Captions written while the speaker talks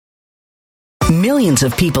Millions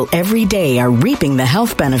of people every day are reaping the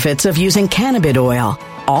health benefits of using cannabis oil,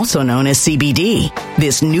 also known as CBD.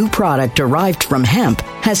 This new product derived from hemp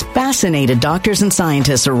has fascinated doctors and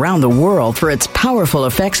scientists around the world for its powerful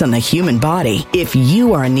effects on the human body. If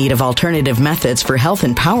you are in need of alternative methods for health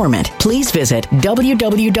empowerment, please visit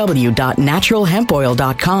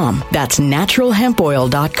www.naturalhempoil.com. That's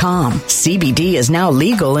naturalhempoil.com. CBD is now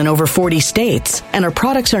legal in over 40 states, and our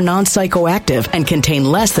products are non-psychoactive and contain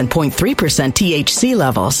less than 0.3% THC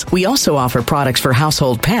levels. We also offer products for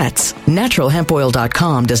household pets.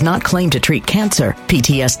 Naturalhempoil.com does not claim to treat cancer,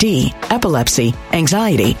 PTSD, epilepsy,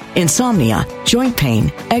 anxiety, insomnia, joint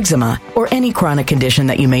pain, eczema, or any chronic condition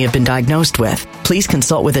that you may have been diagnosed with. Please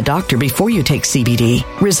consult with a doctor before you take CBD.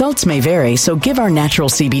 Results may vary, so give our natural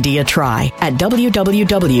CBD a try at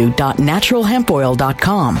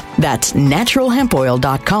www.naturalhempoil.com. That's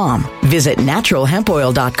naturalhempoil.com. Visit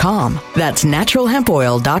naturalhempoil.com. That's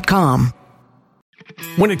naturalhempoil.com.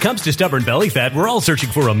 When it comes to stubborn belly fat, we're all searching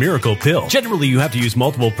for a miracle pill. Generally, you have to use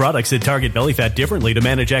multiple products that target belly fat differently to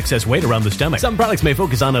manage excess weight around the stomach. Some products may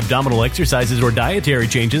focus on abdominal exercises or dietary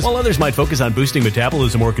changes, while others might focus on boosting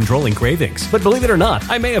metabolism or controlling cravings. But believe it or not,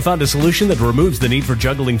 I may have found a solution that removes the need for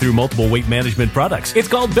juggling through multiple weight management products. It's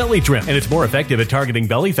called Belly Trim, and it's more effective at targeting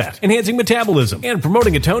belly fat, enhancing metabolism, and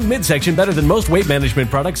promoting a toned midsection better than most weight management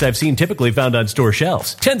products I've seen typically found on store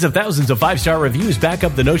shelves. Tens of thousands of 5-star reviews back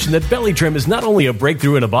up the notion that Belly Trim is not only a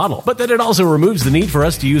breakthrough in a bottle, but that it also removes the need for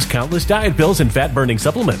us to use countless diet pills and fat-burning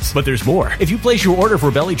supplements. But there's more. If you place your order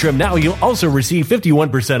for Belly Trim now, you'll also receive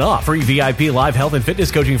 51% off, free VIP live health and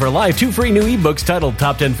fitness coaching for life, 2 free new ebooks titled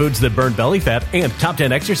Top 10 Foods That Burn Belly Fat and Top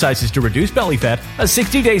 10 Exercises to Reduce Belly Fat, a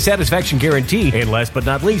 60-day satisfaction guarantee, and last but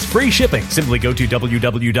not least, free shipping. Simply go to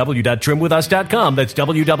www.trimwithus.com. That's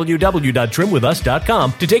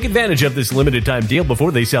www.trimwithus.com to take advantage of this limited time deal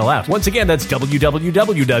before they sell out. Once again, that's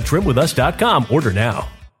www.trimwithus.com. Order now.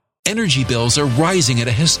 Energy bills are rising at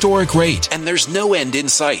a historic rate, and there's no end in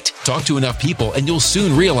sight. Talk to enough people, and you'll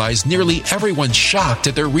soon realize nearly everyone's shocked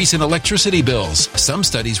at their recent electricity bills. Some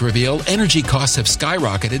studies reveal energy costs have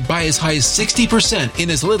skyrocketed by as high as 60%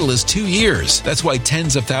 in as little as 2 years. That's why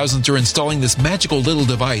tens of thousands are installing this magical little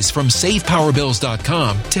device from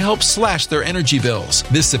SavePowerBills.com to help slash their energy bills.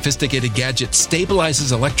 This sophisticated gadget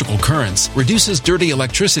stabilizes electrical currents, reduces dirty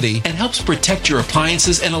electricity, and helps protect your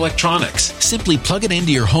appliances and electronics. Simply plug it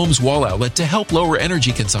into your home's wall outlet to help lower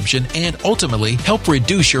energy consumption and ultimately help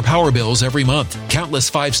reduce your power bills every month.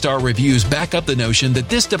 Countless 5-star reviews back up the notion that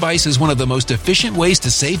this device is one of the most efficient ways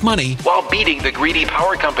to save money while beating the greedy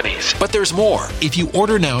power companies. But there's more. If you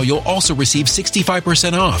order now, you'll also receive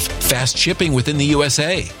 65% off, fast shipping within the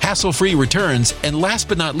USA, hassle-free returns, and last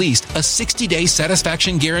but not least, a 60-day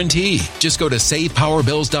satisfaction guarantee. Just go to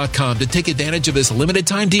SavePowerBills.com to take advantage of this limited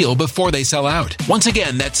time deal before they sell out. Once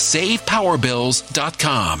again, that's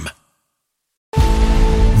SavePowerBills.com.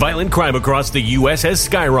 Violent crime across the U.S. has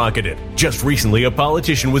skyrocketed. Just recently, a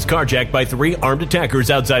politician was carjacked by 3 armed attackers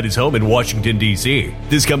outside his home in Washington, D.C.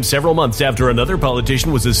 This comes several months after another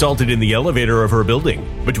politician was assaulted in the elevator of her building.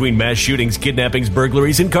 Between mass shootings, kidnappings,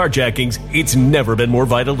 burglaries, and carjackings, it's never been more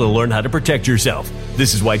vital to learn how to protect yourself.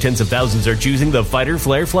 This is why tens of thousands are choosing the Fighter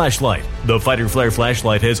Flare flashlight. The Fighter Flare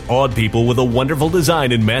flashlight has awed people with a wonderful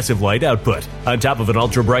design and massive light output. On top of an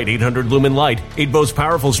ultra-bright 800-lumen light, it boasts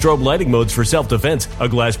powerful strobe lighting modes for self-defense, a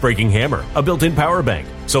glass-breaking hammer, a built-in power bank,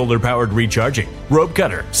 solar-powered recharging, rope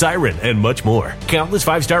cutter, siren, and much more. Countless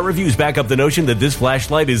 5-star reviews back up the notion that this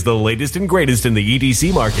flashlight is the latest and greatest in the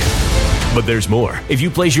EDC market. But there's more. If you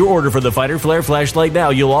place your order for the Fighter Flare flashlight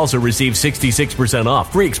now, you'll also receive 66%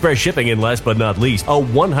 off, free express shipping, and last but not least, a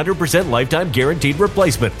 100% lifetime guaranteed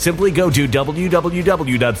replacement. Simply go to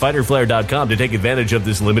www.fighterflare.com to take advantage of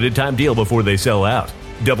this limited time deal before they sell out.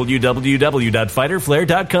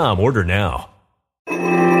 www.fighterflare.com. Order now.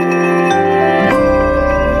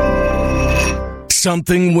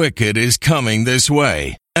 Something wicked is coming this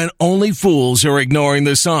way, and only fools are ignoring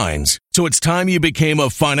the signs. So it's time you became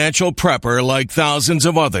a financial prepper like thousands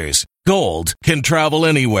of others. Gold can travel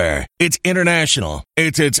anywhere. It's international.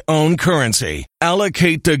 It's its own currency.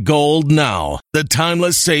 Allocate to gold now, the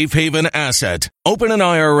timeless safe haven asset. Open an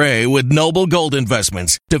IRA with Noble Gold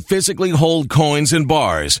Investments to physically hold coins and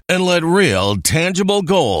bars and let real, tangible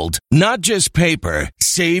gold, not just paper,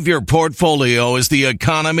 Save your portfolio as the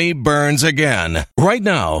economy burns again. Right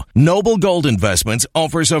now, Noble Gold Investments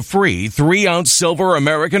offers a free 3-ounce silver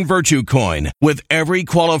American Virtue coin with every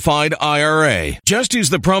qualified IRA. Just use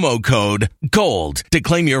the promo code GOLD to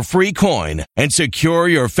claim your free coin and secure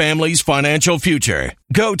your family's financial future.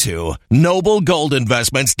 Go to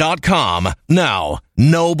noblegoldinvestments.com now.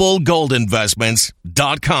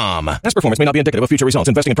 noblegoldinvestments.com. Past performance may not be indicative of future results.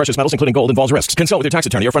 Investing in precious metals, including gold, involves risks. Consult with your tax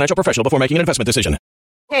attorney or financial professional before making an investment decision.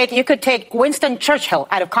 You could take Winston Churchill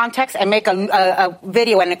out of context and make a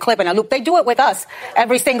video and a clip and a loop. They do it with us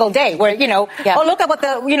every single day where, oh, look at what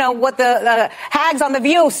the hags on The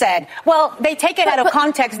View said. Well, they take it out of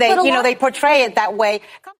context. They portray it that way.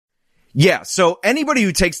 Yeah, so anybody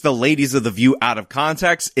who takes the ladies of The View out of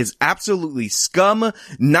context is absolutely scum,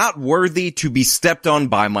 not worthy to be stepped on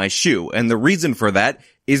by my shoe. And the reason for that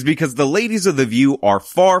is because the ladies of The View are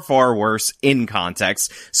far, far worse in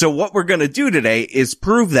context. So what we're gonna do today is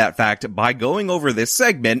prove that fact by going over this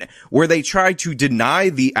segment where they try to deny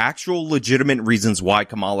the actual legitimate reasons why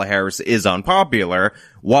Kamala Harris is unpopular,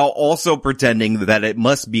 while also pretending that it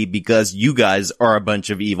must be because you guys are a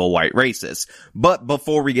bunch of evil white racists. But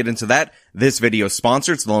before we get into that, this video is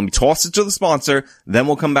sponsored, so let me toss it to the sponsor, then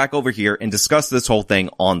we'll come back over here and discuss this whole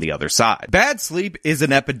thing on the other side. Bad sleep is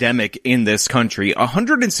an epidemic in this country.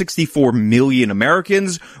 164 million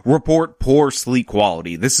Americans report poor sleep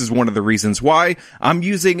quality. This is one of the reasons why I'm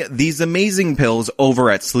using these amazing pills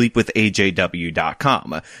over at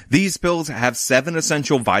sleepwithajw.com. These pills have 7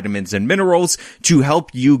 essential vitamins and minerals to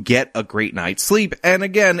help you get a great night's sleep. And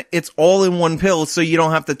again, it's all in one pill, so you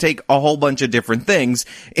don't have to take a whole bunch of different things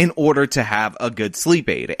in order to have a good sleep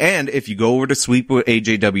aid. And if you go over to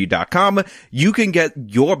sleepwithajw.com, you can get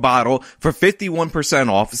your bottle for 51%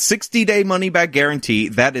 off, 60-day money-back guarantee.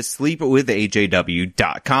 That is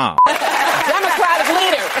sleepwithajw.com. Democratic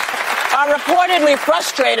leaders are reportedly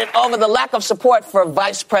frustrated over the lack of support for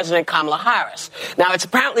Vice President Kamala Harris. Now, it's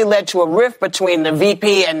apparently led to a rift between the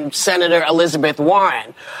VP and Senator Elizabeth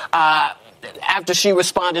Warren after she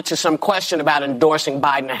responded to some question about endorsing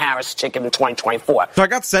Biden and Harris' ticket in 2024. So I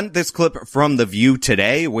got sent this clip from The View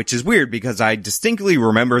today, which is weird because I distinctly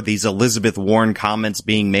remember these Elizabeth Warren comments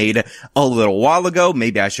being made a little while ago.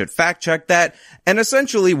 Maybe I should fact check that. And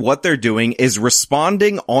essentially what they're doing is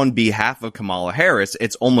responding on behalf of Kamala Harris.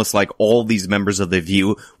 It's almost like all these members of The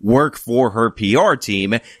View work for her PR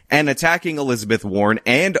team and attacking Elizabeth Warren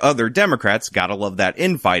and other Democrats, gotta love that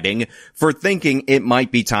infighting, for thinking it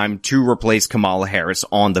might be time to replace Kamala Harris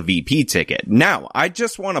on the VP ticket. Now, I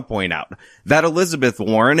just want to point out that Elizabeth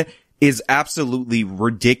Warren is absolutely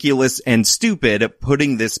ridiculous and stupid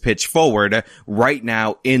putting this pitch forward right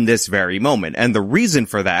now in this very moment. And the reason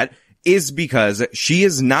for that is because she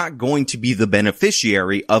is not going to be the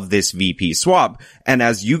beneficiary of this VP swap. And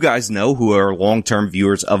as you guys know, who are long-term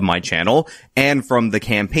viewers of my channel, and from the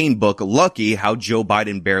campaign book, Lucky, How Joe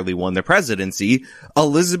Biden Barely Won the Presidency,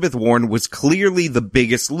 Elizabeth Warren was clearly the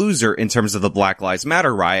biggest loser in terms of the Black Lives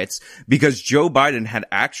Matter riots, because Joe Biden had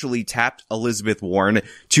actually tapped Elizabeth Warren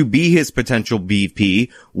to be his potential VP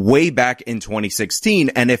way back in 2016.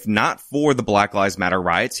 And if not for the Black Lives Matter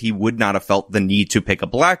riots, he would not have felt the need to pick a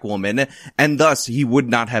black woman, and thus he would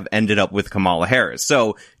not have ended up with Kamala Harris.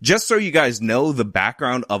 So just so you guys know, the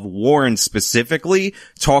background of Warren specifically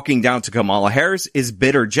talking down to Kamala Harris is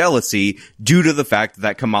bitter jealousy due to the fact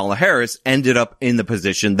that Kamala Harris ended up in the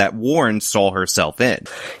position that Warren saw herself in.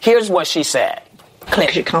 Here's what she said.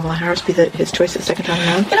 Should Kamala Harris be his choice the second time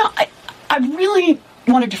around? I really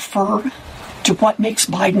want to defer to what makes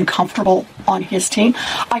Biden comfortable on his team.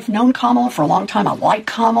 I've known Kamala for a long time. I like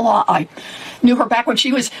Kamala. I knew her back when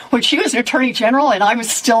she was an attorney general and I was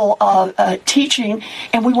still teaching,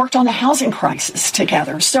 and we worked on the housing crisis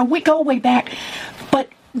together. So we go way back, but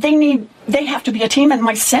they have to be a team, and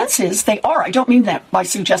my sense is they are. I don't mean that by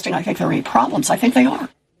suggesting I think there are any problems. I think they are.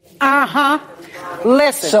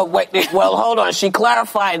 Listen. So, hold on. She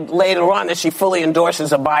clarified later on that she fully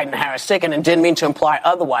endorses a Biden-Harris ticket and didn't mean to imply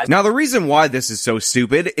otherwise. Now, the reason why this is so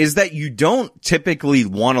stupid is that you don't typically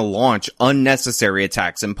want to launch unnecessary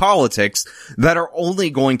attacks in politics that are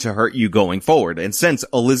only going to hurt you going forward. And since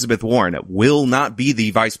Elizabeth Warren will not be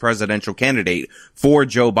the vice presidential candidate for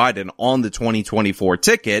Joe Biden on the 2024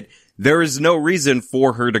 ticket, there is no reason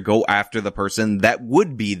for her to go after the person that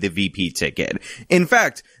would be the VP ticket. In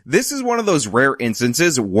fact, this is one of those rare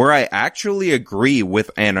instances where I actually agree with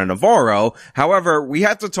Ana Navarro. However, we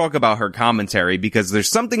have to talk about her commentary because there's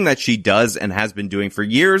something that she does and has been doing for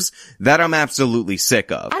years that I'm absolutely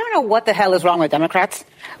sick of. I don't know what the hell is wrong with Democrats.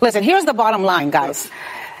 Listen, here's the bottom line, guys.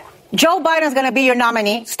 Joe Biden's going to be your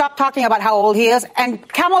nominee. Stop talking about how old he is. And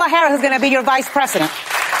Kamala Harris is going to be your vice president.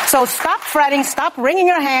 So stop fretting, stop wringing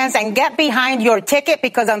your hands, and get behind your ticket,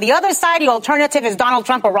 because on the other side, the alternative is Donald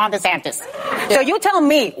Trump or Ron DeSantis. So you tell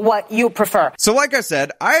me what you prefer. So like I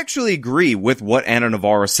said, I actually agree with what Ana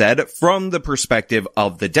Navarro said from the perspective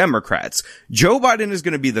of the Democrats. Joe Biden is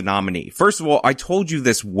going to be the nominee. First of all, I told you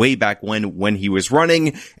this way back when he was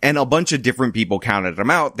running, and a bunch of different people counted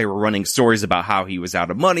him out. They were running stories about how he was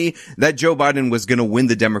out of money, that Joe Biden was going to win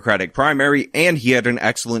the Democratic primary, and he had an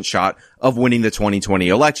excellent shot of winning the 2020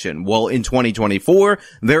 election. Well, in 2024,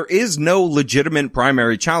 there is no legitimate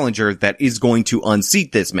primary challenger that is going to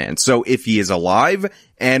unseat this man. So if he is alive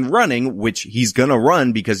and running, which he's gonna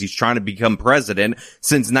run because he's trying to become president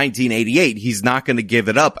since 1988, he's not gonna give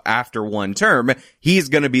it up after one term. He's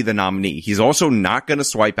gonna be the nominee. He's also not gonna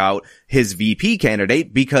swipe out his VP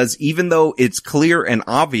candidate, because even though it's clear and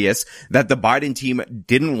obvious that the Biden team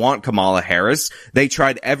didn't want Kamala Harris, they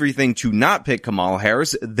tried everything to not pick Kamala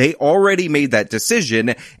Harris. They already made that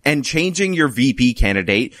decision, and changing your VP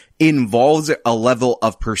candidate involves a level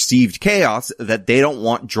of perceived chaos that they don't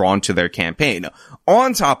want drawn to their campaign.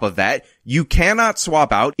 On top of that, you cannot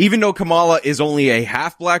swap out, even though Kamala is only a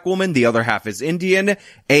half black woman, the other half is Indian,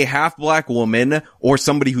 a half black woman, or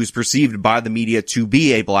somebody who's perceived by the media to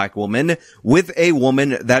be a black woman, with a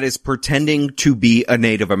woman that is pretending to be a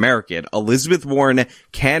Native American. Elizabeth Warren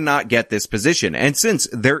cannot get this position. And since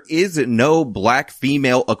there is no black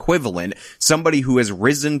female equivalent, somebody who has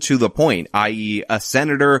risen to the point, i.e. a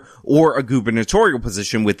senator or a gubernatorial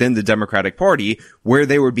position within the Democratic Party, where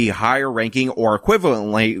they would be higher ranking or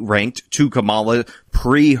equivalently ranked to Kamala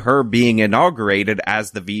pre her being inaugurated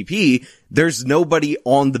as the VP, there's nobody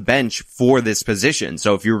on the bench for this position.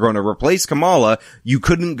 So if you're going to replace Kamala, you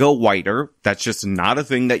couldn't go whiter. That's just not a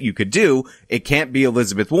thing that you could do. It can't be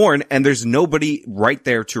Elizabeth Warren, and there's nobody right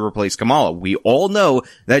there to replace Kamala. We all know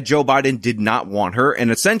that Joe Biden did not want her,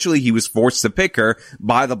 and essentially he was forced to pick her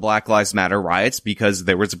by the Black Lives Matter riots, because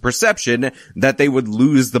there was a perception that they would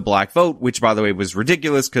lose the black vote, which by the way was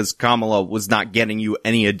ridiculous because Kamala was not getting you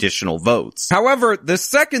any additional votes. However, the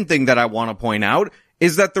second thing that I want to point out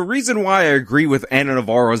is that the reason why I agree with Ana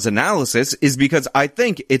Navarro's analysis is because I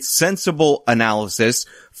think it's sensible analysis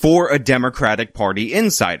for a Democratic Party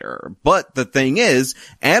insider. But the thing is,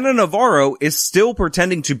 Ana Navarro is still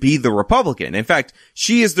pretending to be the Republican. In fact,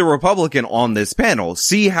 she is the Republican on this panel.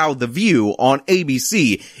 See how The View on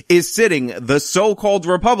ABC is sitting the so-called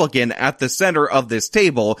Republican at the center of this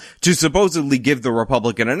table to supposedly give the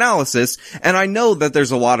Republican analysis. And I know that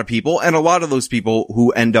there's a lot of people, and a lot of those people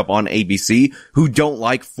who end up on ABC, who don't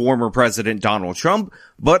like former President Donald Trump.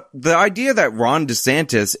 But the idea that Ron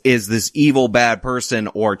DeSantis is this evil bad person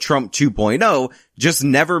or Trump 2.0 just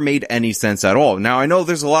never made any sense at all. Now, I know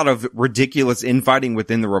there's a lot of ridiculous infighting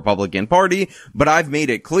within the Republican Party, but I've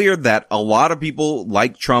made it clear that a lot of people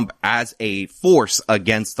like Trump as a force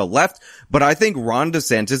against the left, but I think Ron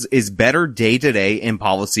DeSantis is better day to day in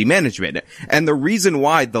policy management. And the reason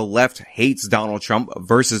why the left hates Donald Trump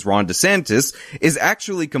versus Ron DeSantis is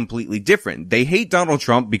actually completely different. They hate Donald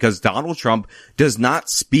Trump because Donald Trump does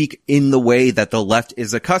not speak in the way that the left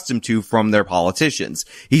is accustomed to from their politicians.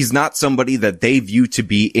 He's not somebody that they view to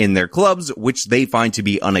be in their clubs, which they find to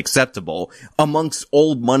be unacceptable. Amongst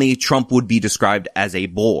old money, Trump would be described as a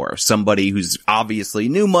bore, somebody who's obviously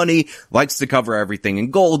new money, likes to cover everything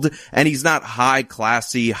in gold, and he's not high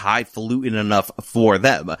classy, highfalutin enough for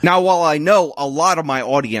them. Now, while I know a lot of my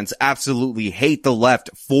audience absolutely hate the left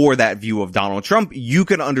for that view of Donald Trump, you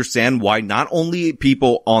can understand why not only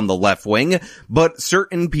people on the left wing, but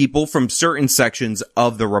certain people from certain sections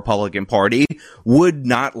of the Republican Party would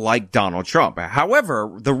not like Donald Trump.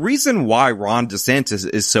 However, the reason why Ron DeSantis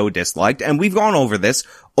is so disliked, and we've gone over this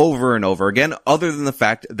over and over again, other than the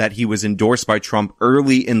fact that he was endorsed by Trump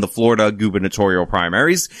early in the Florida gubernatorial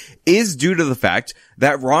primaries, is due to the fact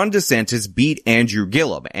that Ron DeSantis beat Andrew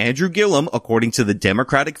Gillum. Andrew Gillum, according to the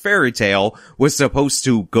Democratic fairy tale, was supposed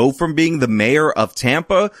to go from being the mayor of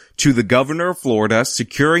Tampa to the governor of Florida,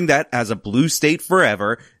 securing that as a blue state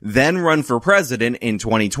forever, then run for president in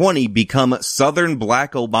 2020, become Southern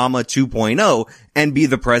Black Obama 2.0, and be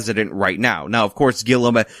the president right now. Now, of course,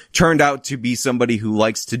 Gillum turned out to be somebody who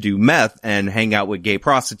likes to do meth and hang out with gay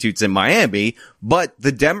prostitutes in Miami, but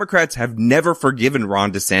the Democrats have never forgiven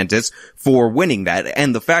Ron DeSantis for winning that.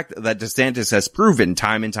 And the fact that DeSantis has proven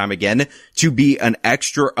time and time again to be an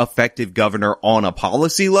extra effective governor on a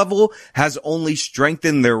policy level has only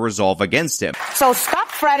strengthened their resolve against him. So stop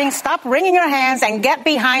fretting, stop wringing your hands, and get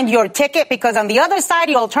behind your ticket, because on the other side,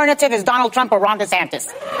 the alternative is Donald Trump or Ron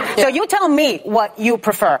DeSantis. So you tell me what you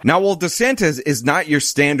prefer. Now, while DeSantis is not your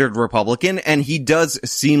standard Republican, and he does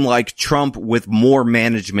seem like Trump with more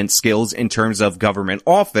management skills in terms of of government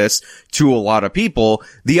office to a lot of people,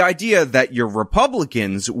 the idea that your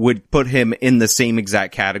Republicans would put him in the same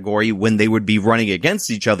exact category when they would be running against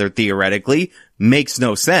each other theoretically makes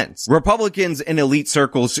no sense. Republicans in elite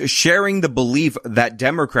circles sharing the belief that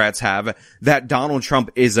Democrats have that Donald Trump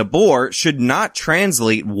is a bore should not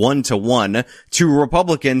translate 1-to-1 to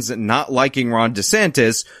Republicans not liking Ron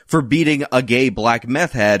DeSantis for beating a gay black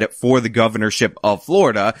meth head for the governorship of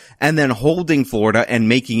Florida and then holding Florida and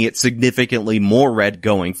making it significantly more red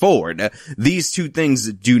going forward. These two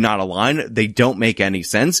things do not align. They don't make any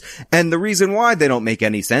sense. And the reason why they don't make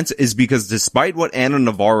any sense is because despite what Ana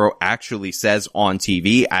Navarro actually says on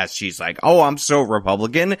TV, as she's like, oh, I'm so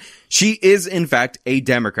Republican, she is in fact a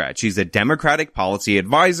Democrat. She's a Democratic policy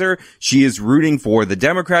advisor. She is rooting for the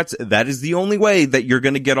Democrats. That is the only way that you're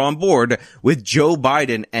going to get on board with Joe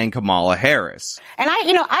Biden and Kamala Harris. And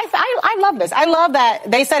I love this. I love that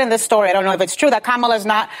they said in this story, I don't know if it's true, that Kamala is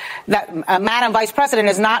not, that Madam Vice President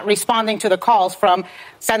is not responding to the calls from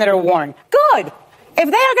Senator Warren. Good. If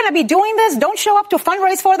they are going to be doing this, don't show up to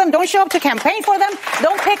fundraise for them. Don't show up to campaign for them.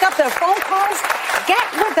 Don't pick up their phone calls.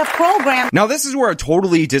 Get with the program. Now, this is where I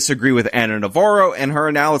totally disagree with Ana Navarro, and her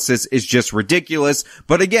analysis is just ridiculous.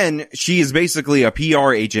 But again, she is basically a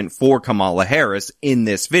PR agent for Kamala Harris in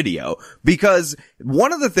this video. Because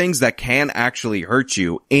one of the things that can actually hurt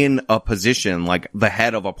you in a position like the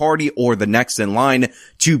head of a party or the next in line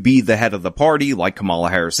to be the head of the party, like Kamala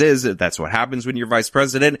Harris is, that's what happens when you're vice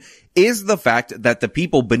president, is the fact that the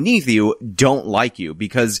people beneath you don't like you,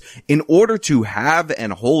 because in order to have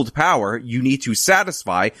and hold power, you need to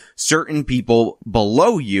satisfy certain people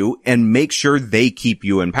below you and make sure they keep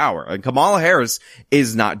you in power. And Kamala Harris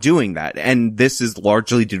is not doing that. And this is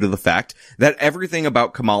largely due to the fact that everything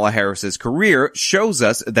about Kamala Harris's career shows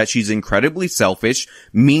us that she's incredibly selfish,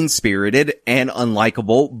 mean-spirited, and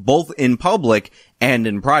unlikable, both in public and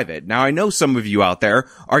in private. Now, I know some of you out there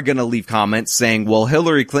are going to leave comments saying, well,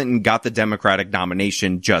 Hillary Clinton got the Democratic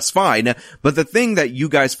nomination just fine. But the thing that you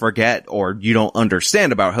guys forget or you don't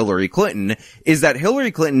understand about Hillary Clinton is that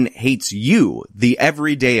Hillary Clinton hates you, the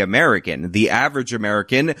everyday American, the average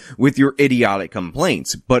American with your idiotic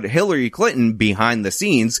complaints. But Hillary Clinton, behind the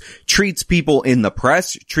scenes, treats people in the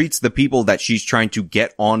press, treats the people that she's trying to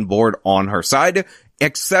get on board on her side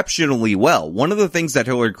exceptionally well. One of the things that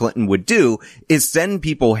Hillary Clinton would do is send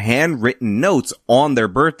people handwritten notes on their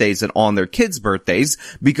birthdays and on their kids' birthdays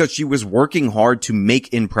because she was working hard to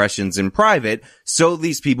make impressions in private so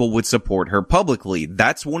these people would support her publicly.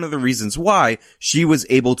 That's one of the reasons why she was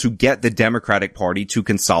able to get the Democratic Party to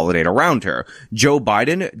consolidate around her. Joe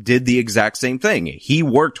Biden did the exact same thing. He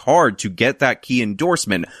worked hard to get that key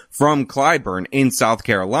endorsement from Clyburn in South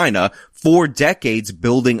Carolina for decades,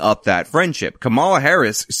 building up that friendship. Kamala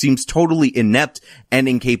Harris seems totally inept and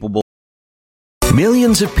incapable.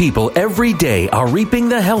 Millions of people every day are reaping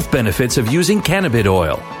the health benefits of using cannabis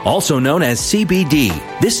oil, also known as CBD.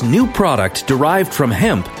 This new product derived from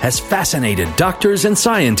hemp has fascinated doctors and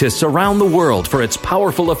scientists around the world for its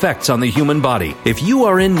powerful effects on the human body. If you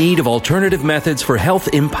are in need of alternative methods for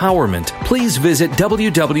health empowerment, please visit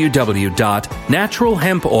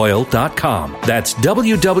www.naturalhempoil.com. That's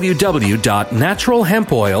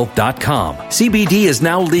www.naturalhempoil.com. CBD is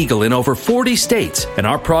now legal in over 40 states, and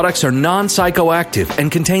our products are non-psychoactive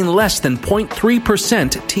and contain less than 0.3%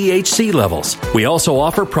 THC levels. We also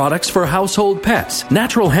offer products for household pets.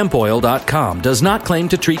 NaturalHempOil.com does not claim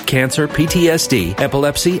to treat cancer, PTSD,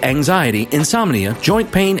 epilepsy, anxiety, insomnia,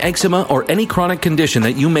 joint pain, eczema, or any chronic condition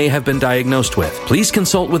that you may have been diagnosed with. Please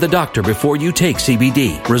consult with a doctor before you take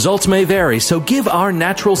CBD. Results may vary, so give our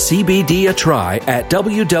natural CBD a try at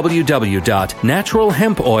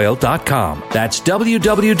www.naturalhempoil.com. That's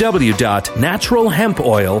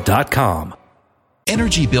www.naturalhempoil.com.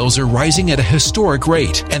 Energy bills are rising at a historic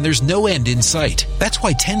rate, and there's no end in sight. That's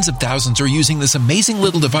why tens of thousands are using this amazing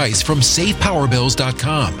little device from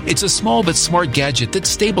SavePowerBills.com. It's a small but smart gadget that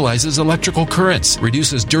stabilizes electrical currents,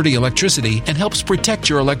 reduces dirty electricity, and helps protect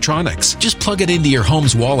your electronics. Just plug it into your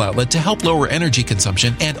home's wall outlet to help lower energy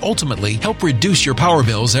consumption and ultimately help reduce your power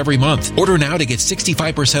bills every month. Order now to get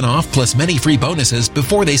 65% off plus many free bonuses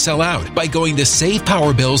before they sell out by going to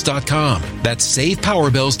SavePowerBills.com. That's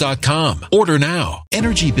SavePowerBills.com. Order now.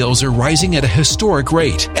 Energy bills are rising at a historic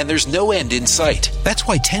rate, and there's no end in sight. That's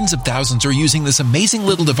why tens of thousands are using this amazing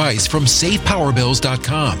little device from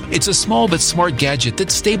SavePowerBills.com. It's a small but smart gadget that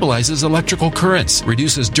stabilizes electrical currents,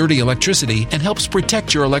 reduces dirty electricity, and helps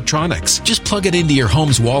protect your electronics. Just plug it into your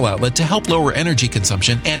home's wall outlet to help lower energy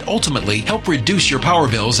consumption and ultimately help reduce your power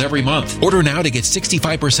bills every month. Order now to get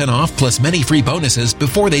 65% off plus many free bonuses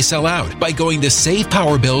before they sell out by going to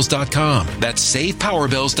SavePowerBills.com. That's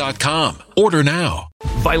SavePowerBills.com. Order now.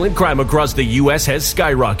 Violent crime across the U.S. has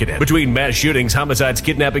skyrocketed. Between mass shootings, homicides,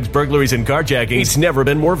 kidnappings, burglaries, and carjackings, it's never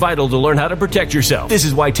been more vital to learn how to protect yourself. This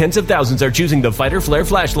is why tens of thousands are choosing the Fighter Flare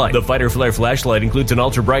flashlight. The Fighter Flare flashlight includes an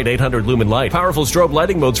ultra-bright 800 lumen light, powerful strobe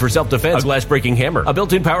lighting modes for self-defense, a glass-breaking hammer, a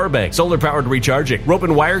built-in power bank, solar-powered recharging, rope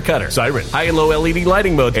and wire cutter, siren, high and low LED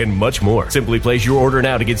lighting mode, and much more. Simply place your order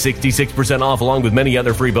now to get 66% off along with many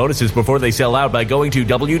other free bonuses before they sell out by going to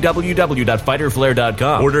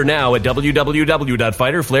www.fighterflare.com. Order now at www.fighterflare.com.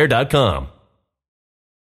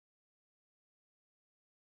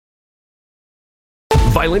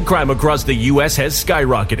 Violent crime across the U.S. has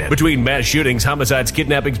skyrocketed. Between mass shootings, homicides,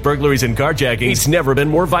 kidnappings, burglaries, and carjackings, it's never been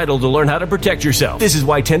more vital to learn how to protect yourself. This is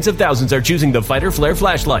why tens of thousands are choosing the Fighter Flare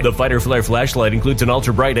flashlight. The Fighter Flare flashlight includes an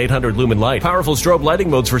ultra-bright 800 lumen light, powerful strobe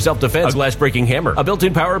lighting modes for self-defense, a glass-breaking hammer, a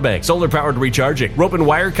built-in power bank, solar-powered recharging, rope and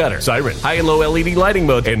wire cutter, siren, high and low LED lighting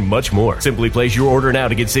mode, and much more. Simply place your order now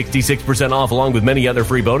to get 66% off along with many other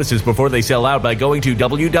free bonuses before they sell out by going to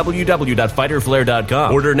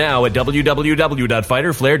www.fighterflare.com. Order now at www.fighterflare.com.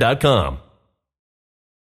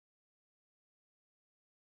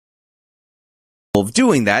 Of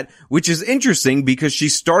doing that, which is interesting because she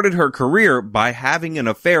started her career by having an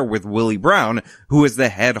affair with Willie Brown, who is the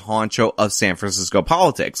head honcho of San Francisco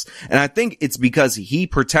politics. And I think it's because he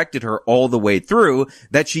protected her all the way through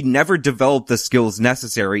that she never developed the skills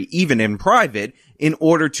necessary, even in private, in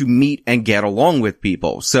order to meet and get along with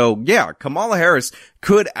people. So yeah, Kamala Harris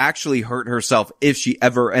could actually hurt herself if she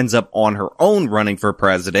ever ends up on her own running for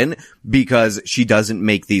president because she doesn't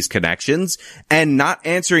make these connections. And not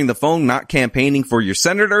answering the phone, not campaigning for your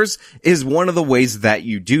senators is one of the ways that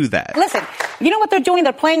you do that. Listen, you know what they're doing?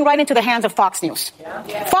 They're playing right into the hands of Fox News.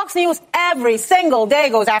 Yeah. Fox News every single day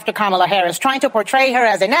goes after Kamala Harris, trying to portray her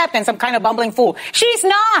as inept and some kind of bumbling fool. She's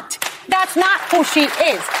not. That's not who she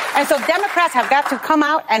is. And so Democrats have got to come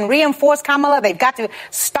out and reinforce Kamala. They've got to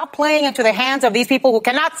stop playing into the hands of these people who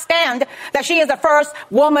cannot stand that she is the first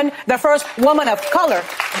woman of color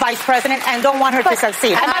vice president and don't want her to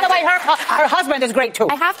succeed. And by the way, her husband is great too.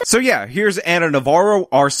 So yeah, here's Anna Navarro,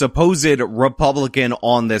 our supposed Republican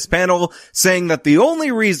on this panel, saying that the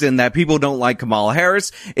only reason that people don't like Kamala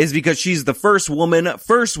Harris is because she's the first woman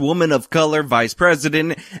of color vice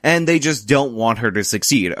president, and they just don't want her to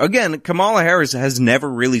succeed. Again, Kamala Harris has never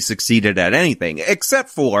really succeeded at anything, except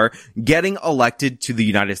for getting elected to the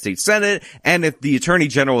United States Senate, and if the Attorney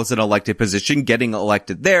General is an elected position, getting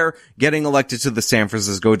elected there, getting elected to the San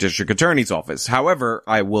Francisco District Attorney's Office. However,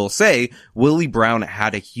 I will say, Willie Brown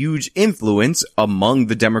had a huge influence among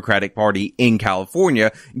the Democratic Party in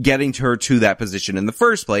California, getting her to that position in the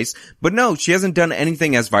first place. But no, she hasn't done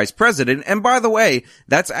anything as vice president, and by the way,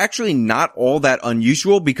 that's actually not all that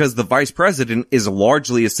unusual because the vice president is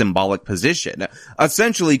largely a symbolic position.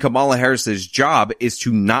 Essentially, Kamala Harris's job is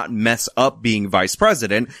to not mess up being vice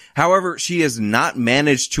president. However, she has not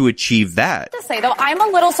managed to achieve that. To say though, I'm a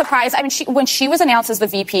little surprised. I mean, when she was announced as the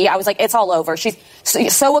VP, I was like, it's all over. She's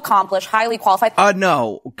so accomplished, highly qualified.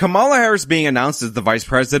 No. Kamala Harris being announced as the vice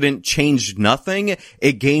president changed nothing.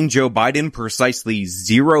 It gained Joe Biden precisely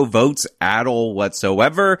 0 votes at all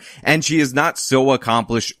whatsoever, and she is not so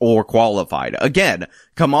accomplished or qualified. Again,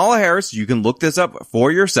 Kamala Harris, you can look this up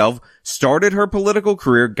for yourself, started her political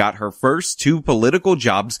career, got her first 2 political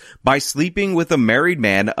jobs by sleeping with a married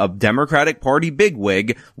man, a Democratic Party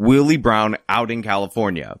bigwig, Willie Brown, out in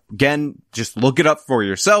California. Again, just look it up for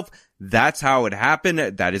yourself. That's how it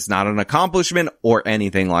happened. That is not an accomplishment or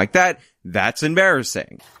anything like that. That's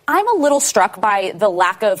embarrassing. I'm a little struck by the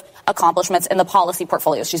lack of accomplishments in the policy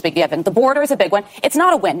portfolios she's been given. The border is a big one. It's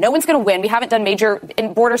not a win. No one's going to win. We haven't done major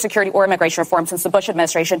border security or immigration reform since the Bush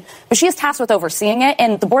administration, but she is tasked with overseeing it,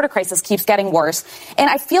 and the border crisis keeps getting worse. And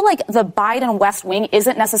I feel like the Biden West Wing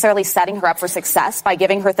isn't necessarily setting her up for success by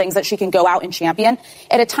giving her things that she can go out and champion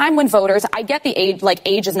at a time when voters, I get the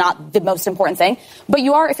age is not the most important thing, but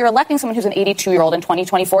if you're electing someone who's an 82-year-old in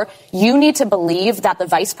 2024, you need to believe that the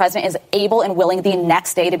vice president is able and willing the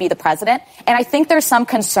next day to be the president. And I think there's some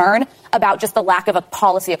concern about just the lack of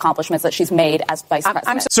policy accomplishments that she's made as vice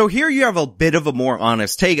president. So here you have a bit of a more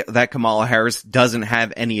honest take that Kamala Harris doesn't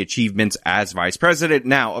have any achievements as vice president.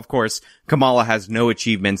 Now, of course, Kamala has no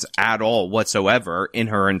achievements at all whatsoever in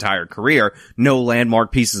her entire career. No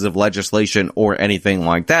landmark pieces of legislation or anything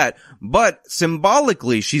like that. But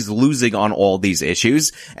symbolically, she's losing on all these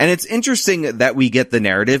issues. And it's interesting that we get the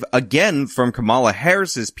narrative again from Kamala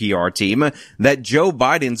Harris's PR team that Joe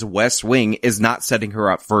Biden's West Wing is not setting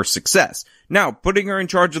her up for success. Now, putting her in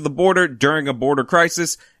charge of the border during a border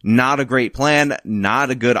crisis, not a great plan, not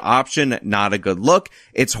a good option, not a good look.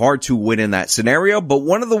 It's hard to win in that scenario, but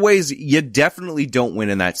one of the ways you definitely don't win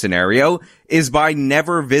in that scenario is by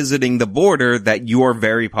never visiting the border that you are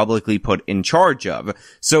very publicly put in charge of.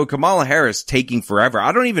 So Kamala Harris taking forever.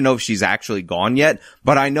 I don't even know if she's actually gone yet,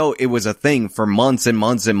 but I know it was a thing for months and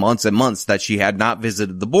months and months and months that she had not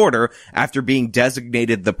visited the border after being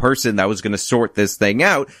designated the person that was going to sort this thing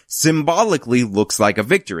out. Symbolically looks like a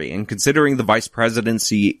victory. And considering the vice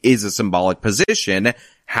presidency is a symbolic position,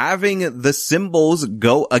 having the symbols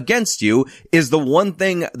go against you is the one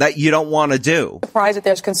thing that you don't want to do. Surprised that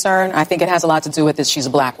there's concern. I think it has a lot to do with this. She's a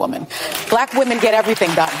black woman. Black women get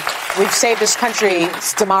everything done. We've saved this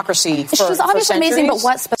country's democracy for She's obviously amazing, but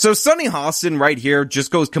what? So Sunny Hostin right here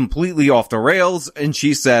just goes completely off the rails, and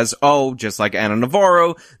she says, oh, just like Ana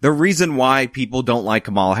Navarro, the reason why people don't like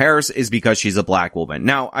Kamala Harris is because she's a black woman.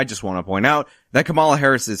 Now, I just want to point out that Kamala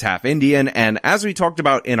Harris is half Indian, and as we talked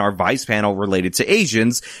about in our Vice panel related to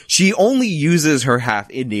Asians, she only uses her half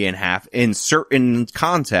Indian half in certain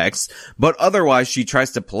contexts, but otherwise she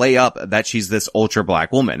tries to play up that she's this ultra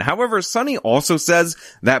black woman. However, Sunny also says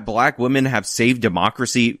that black women have saved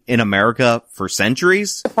democracy in America for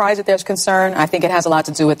centuries. Surprised that there's concern. I think it has a lot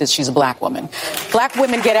to do with this. She's a black woman. Black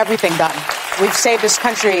women get everything done. We've saved this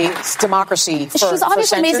country's democracy for She's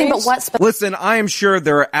obviously amazing, but what? Listen, I am sure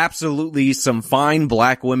there are absolutely some fine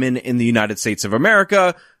black women in the United States of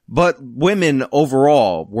America, but women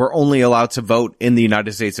overall were only allowed to vote in the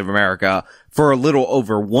United States of America for a little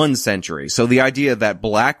over 1 century. So the idea that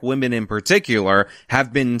black women in particular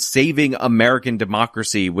have been saving American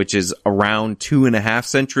democracy, which is around 2.5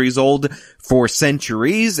 centuries old, for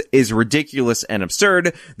centuries is ridiculous and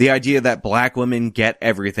absurd. The idea that black women get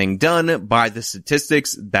everything done by the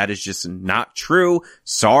statistics, that is just not true.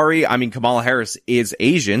 Sorry. I mean, Kamala Harris is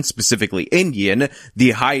Asian, specifically Indian,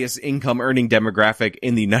 the highest income earning demographic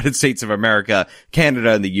in the United States of America,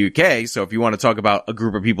 Canada, and the UK. So if you want to talk about a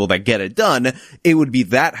group of people that get it done, it would be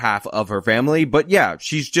that half of her family. But yeah,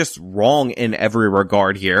 she's just wrong in every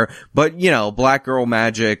regard here. But, you know, black girl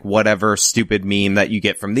magic, whatever stupid meme that you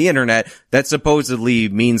get from the internet that supposedly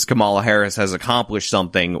means Kamala Harris has accomplished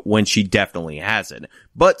something when she definitely hasn't.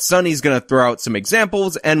 But Sunny's gonna throw out some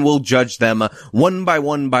examples and we'll judge them one by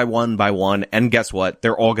one by one by one. And guess what?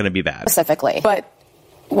 They're all gonna be bad. Specifically. But,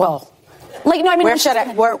 well... Like, no, I mean,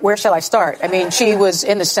 where shall I start? I mean, she was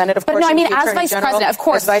in the Senate, of course. But no, I mean, as vice president, of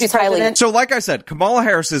course, she's highly. So like I said, Kamala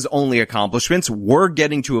Harris's only accomplishments were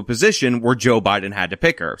getting to a position where Joe Biden had to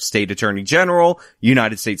pick her. State Attorney General,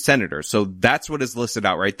 United States Senator. So that's what is listed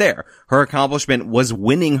out right there. Her accomplishment was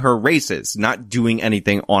winning her races, not doing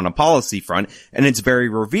anything on a policy front. And it's very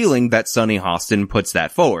revealing that Sunny Hostin puts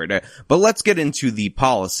that forward. But let's get into the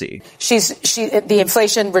policy. The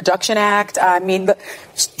Inflation Reduction Act. I mean,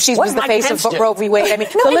 she's was the face of Roe v. Wade. I mean,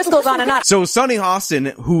 the list goes on and on. So Sunny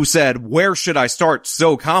Hostin, who said, where should I start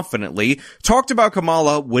so confidently, talked about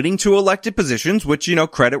Kamala winning 2 elected positions, which, you know,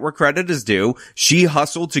 credit where credit is due. She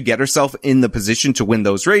hustled to get herself in the position to win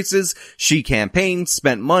those races. She campaigned,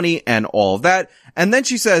 spent money, and all of that. And then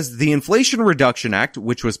she says the Inflation Reduction Act,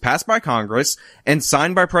 which was passed by Congress and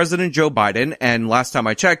signed by President Joe Biden, and last time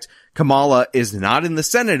I checked, Kamala is not in the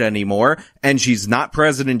Senate anymore, and she's not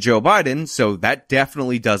President Joe Biden, so that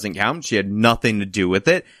definitely doesn't count. She had nothing to do with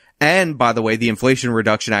it. And, by the way, the Inflation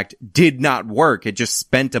Reduction Act did not work. It just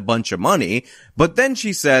spent a bunch of money. But then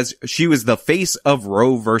she says she was the face of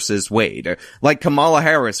Roe versus Wade. Like Kamala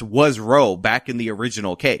Harris was Roe back in the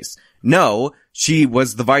original case. No, she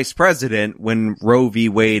was the vice president when Roe v.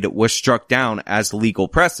 Wade was struck down as legal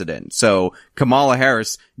precedent. So Kamala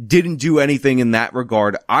Harris didn't do anything in that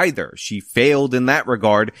regard either. She failed in that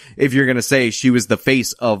regard. If you're going to say she was the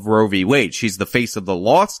face of Roe v. Wade, she's the face of the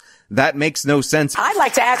loss. That makes no sense. I'd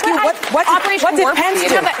like to ask you, what did Pence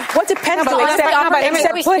do? What did Pence do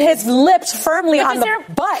except put his lips firmly on the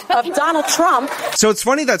butt of Donald Trump? So it's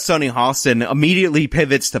funny that Sunny Hostin immediately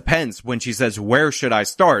pivots to Pence when she says, where should I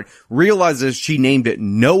start? Realizes she named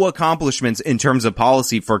no accomplishments in terms of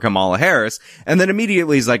policy for Kamala Harris, and then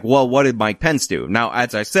immediately is like, well, what did Mike Pence do? Now,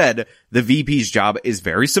 as I said, the VP's job is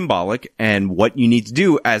very symbolic, and what you need to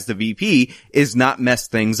do as the VP is not mess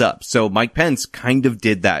things up. So Mike Pence kind of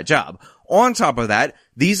did that job. On top of that,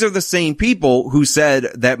 these are the same people who said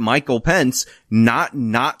that Michael Pence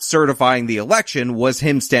not certifying the election was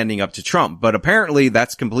him standing up to Trump. But apparently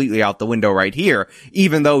that's completely out the window right here,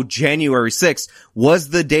 even though January 6th was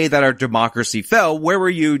the day that our democracy fell. Where were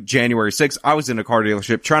you January 6th? I was in a car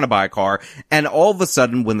dealership trying to buy a car, and all of a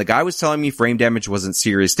sudden, when the guy was telling me frame damage wasn't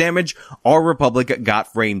serious damage, our republic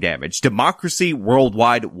got frame damage. Democracy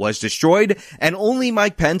worldwide was destroyed, and only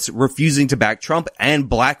Mike Pence refusing to back Trump and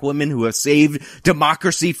black women who have saved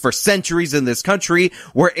democracy for centuries in this country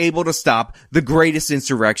were able to stop the greatest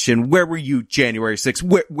insurrection. Where were you January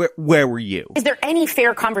 6th? Where were you? Is there any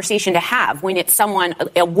fair conversation to have when it's someone,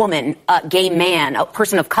 a woman, a gay man, a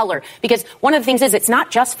person of color? Because one of the things is it's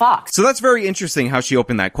not just Fox. So that's very interesting how she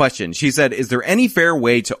opened that question. She said, is there any fair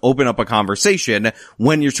way to open up a conversation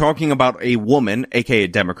when you're talking about a woman, aka a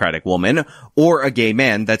Democratic woman, or a gay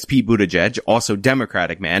man, that's Pete Buttigieg, also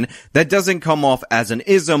Democratic man, that doesn't come off as an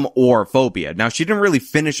ism or phobia? Now, she didn't really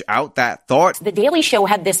finish out that thought. The Daily Show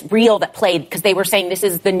had this reel that played because they were saying this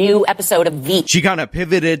is the new episode of Veep. She kind of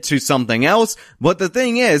pivoted to something else, but the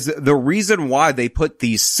thing is, the reason why they put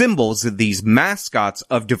these symbols, these mascots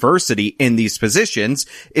of diversity in these positions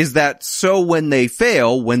is that so when they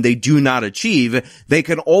fail, when they do not achieve, they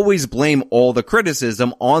can always blame all the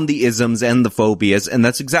criticism on the isms and the phobias, and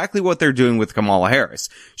that's exactly what they're doing with Kamala Harris.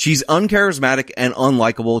 She's uncharismatic and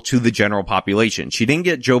unlikable to the general population. She didn't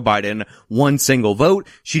get Joe Biden one single vote.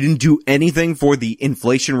 She didn't do anything for the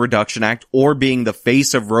Inflation Reduction Act or being the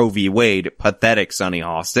face of Roe v. Wade. Pathetic, Sonny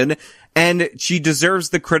Austin. And she deserves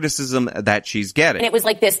the criticism that she's getting. And it was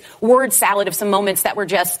like this word salad of some moments that were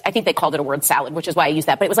just, I think they called it a word salad, which is why I use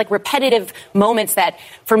that. But it was like repetitive moments that,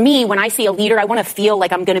 for me, when I see a leader, I want to feel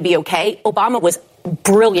like I'm going to be okay. Obama was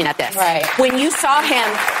brilliant at this. Right. When you saw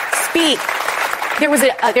him speak, there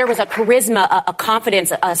was a charisma, a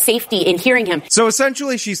confidence, a safety in hearing him. So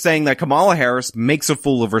essentially she's saying that Kamala Harris makes a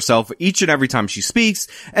fool of herself each and every time she speaks,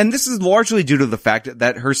 and this is largely due to the fact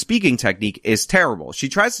that her speaking technique is terrible. She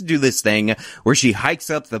tries to do this thing where she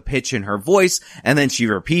hikes up the pitch in her voice, and then she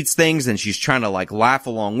repeats things, and she's trying to laugh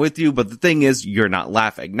along with you, but the thing is, you're not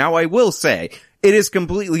laughing. Now, I will say, it is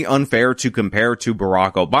completely unfair to compare to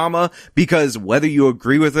Barack Obama, because whether you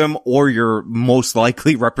agree with him or you're most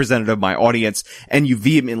likely representative of my audience and you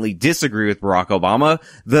vehemently disagree with Barack Obama,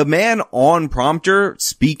 the man on prompter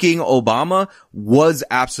speaking Obama was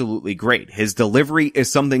absolutely great. His delivery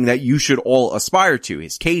is something that you should all aspire to.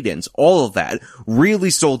 His cadence, all of that really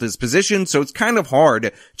sold his position. So it's kind of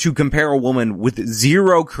hard to compare a woman with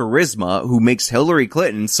zero charisma who makes Hillary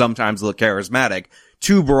Clinton sometimes look charismatic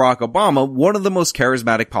to Barack Obama, one of the most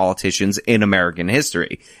charismatic politicians in American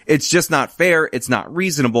history. It's just not fair. It's not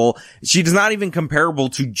reasonable. She's not even comparable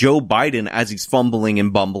to Joe Biden as he's fumbling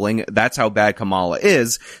and bumbling. That's how bad Kamala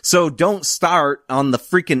is. So don't start on the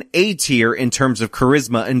freaking A tier in terms of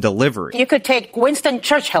charisma and delivery. You could take Winston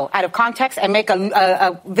Churchill out of context and make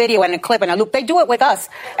a video and a clip and a loop. They do it with us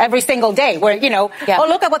every single day where, oh,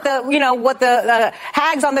 look at what the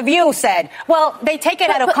hags on The View said. Well, they take it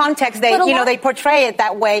out of context. They portray it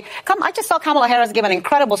that way. I just saw Kamala Harris give an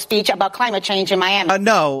incredible speech about climate change in Miami.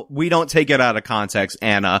 No, we don't take it out of context,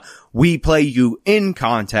 Anna. We play you in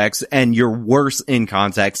context, and you're worse in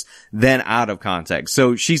context than out of context.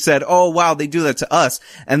 So she said, oh, wow, they do that to us,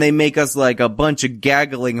 and they make us like a bunch of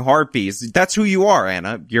gaggling harpies. That's who you are,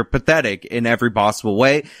 Anna. You're pathetic in every possible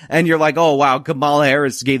way, and you're like, oh, wow, Kamala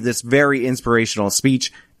Harris gave this very inspirational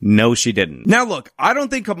speech. No, she didn't. Now look, I don't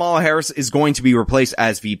think Kamala Harris is going to be replaced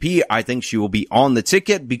as VP. I think she will be on the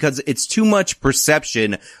ticket because it's too much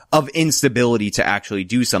perception of instability to actually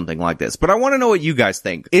do something like this. But I want to know what you guys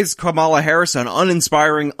think. Is Kamala Harris an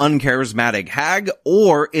uninspiring, uncharismatic hag,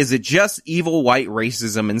 or is it just evil white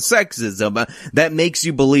racism and sexism that makes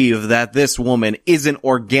you believe that this woman isn't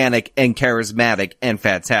organic and charismatic and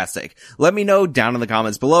fantastic? Let me know down in the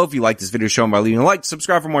comments below. If you like this video, show them by leaving a like,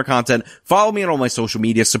 subscribe for more content, follow me on all my social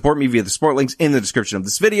media, support me via the support links in the description of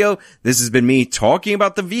this video. This has been me talking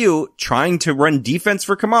about The View, trying to run defense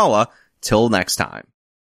for Kamala. Till next time.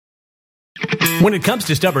 When it comes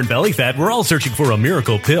to stubborn belly fat, we're all searching for a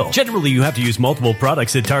miracle pill. Generally, you have to use multiple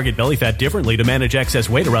products that target belly fat differently to manage excess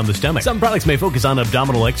weight around the stomach. Some products may focus on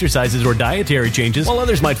abdominal exercises or dietary changes, while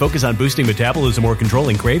others might focus on boosting metabolism or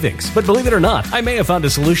controlling cravings. But believe it or not, I may have found a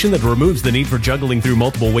solution that removes the need for juggling through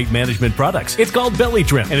multiple weight management products. It's called Belly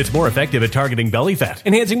Trim, and it's more effective at targeting belly fat,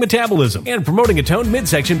 enhancing metabolism, and promoting a toned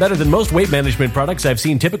midsection better than most weight management products I've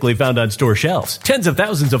seen typically found on store shelves. Tens of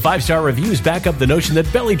thousands of 5-star reviews back up the notion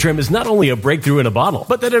that Belly Trim is not only a breakthrough breakthrough in a bottle,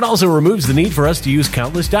 but that it also removes the need for us to use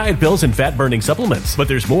countless diet pills and fat-burning supplements. But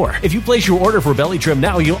there's more. If you place your order for Belly Trim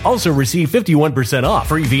now, you'll also receive 51% off,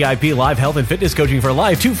 free VIP live health and fitness coaching for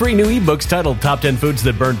life, 2 free new ebooks titled Top 10 Foods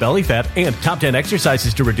That Burn Belly Fat and Top 10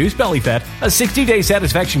 Exercises to Reduce Belly Fat, a 60-day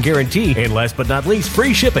satisfaction guarantee, and last but not least,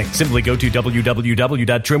 free shipping. Simply go to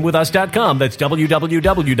www.trimwithus.com. That's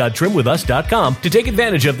www.trimwithus.com to take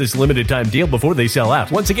advantage of this limited time deal before they sell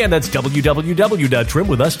out. Once again, that's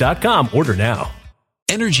www.trimwithus.com. Order now.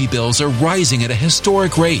 Energy bills are rising at a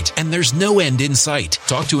historic rate, and there's no end in sight.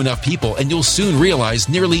 Talk to enough people, and you'll soon realize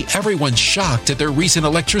nearly everyone's shocked at their recent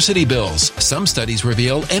electricity bills. Some studies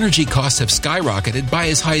reveal energy costs have skyrocketed by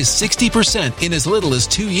as high as 60% in as little as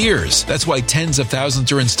 2 years. That's why tens of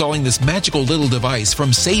thousands are installing this magical little device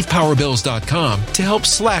from SavePowerBills.com to help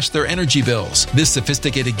slash their energy bills. This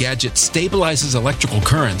sophisticated gadget stabilizes electrical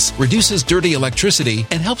currents, reduces dirty electricity,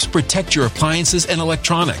 and helps protect your appliances and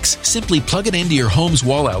electronics. Simply plug it into your home's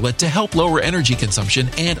wall outlet to help lower energy consumption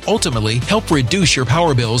and ultimately help reduce your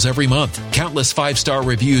power bills every month. Countless 5-star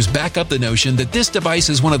reviews back up the notion that this device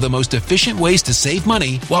is one of the most efficient ways to save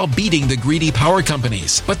money while beating the greedy power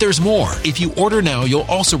companies. But there's more. If you order now, you'll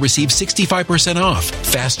also receive 65% off,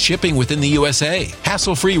 fast shipping within the USA,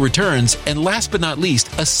 hassle-free returns, and last but not least,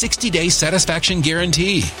 a 60-day satisfaction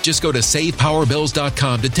guarantee. Just go to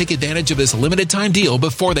SavePowerBills.com to take advantage of this limited time deal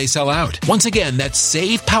before they sell out. Once again, that's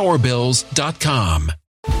SavePowerBills.com.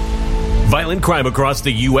 Violent crime across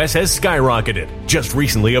the U.S. has skyrocketed. Just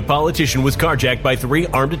recently, a politician was carjacked by 3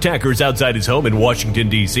 armed attackers outside his home in Washington,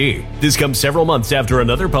 D.C. This comes several months after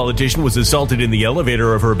another politician was assaulted in the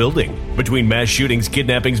elevator of her building. Between mass shootings,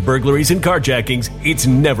 kidnappings, burglaries, and carjackings, it's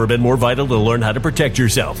never been more vital to learn how to protect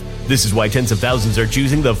yourself. This is why tens of thousands are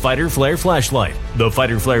choosing the Fighter Flare flashlight. The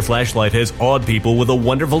Fighter Flare flashlight has awed people with a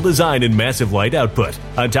wonderful design and massive light output.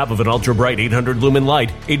 On top of an ultra-bright 800-lumen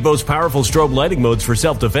light, it boasts powerful strobe lighting modes for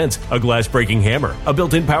self-defense, a glass-breaking hammer, a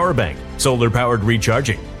built-in power bank, solar-powered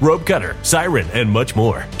recharging, rope cutter, siren, and much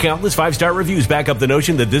more. Countless 5-star reviews back up the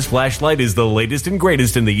notion that this flashlight is the latest and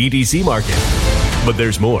greatest in the EDC market. But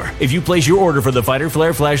there's more. If you place your order for the Fighter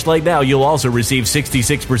Flare flashlight now, you'll also receive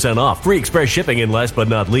 66% off, free express shipping, and last but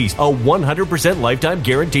not least, a 100% lifetime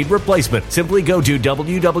guaranteed replacement. Simply go to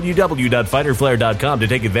www.fighterflare.com to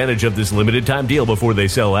take advantage of this limited time deal before they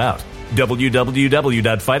sell out.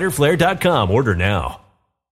 www.fighterflare.com. Order now.